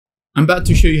I'm about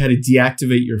to show you how to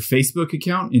deactivate your Facebook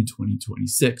account in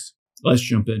 2026. Let's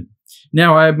jump in.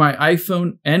 Now I have my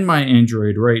iPhone and my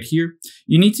Android right here.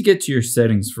 You need to get to your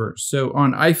settings first. So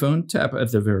on iPhone, tap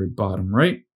at the very bottom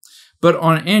right. But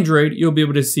on Android, you'll be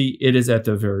able to see it is at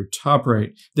the very top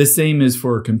right. The same is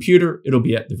for a computer, it'll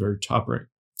be at the very top right.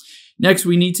 Next,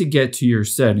 we need to get to your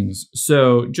settings.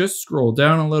 So just scroll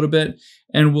down a little bit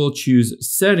and we'll choose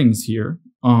settings here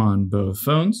on both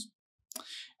phones.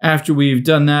 After we've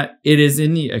done that, it is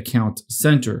in the account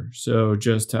center. So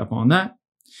just tap on that.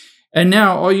 And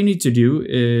now all you need to do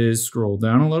is scroll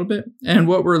down a little bit. And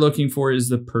what we're looking for is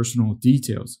the personal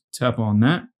details. Tap on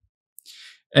that.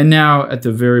 And now at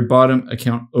the very bottom,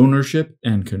 account ownership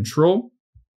and control.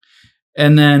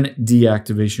 And then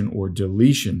deactivation or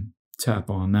deletion. Tap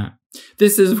on that.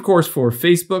 This is, of course, for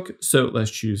Facebook. So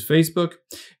let's choose Facebook.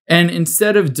 And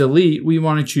instead of delete, we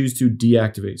want to choose to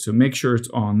deactivate. So make sure it's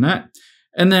on that.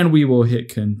 And then we will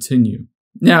hit continue.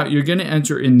 Now you're going to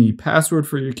enter in the password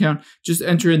for your account. Just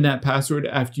enter in that password.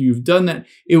 After you've done that,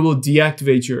 it will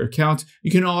deactivate your account.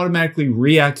 You can automatically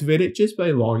reactivate it just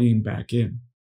by logging back in.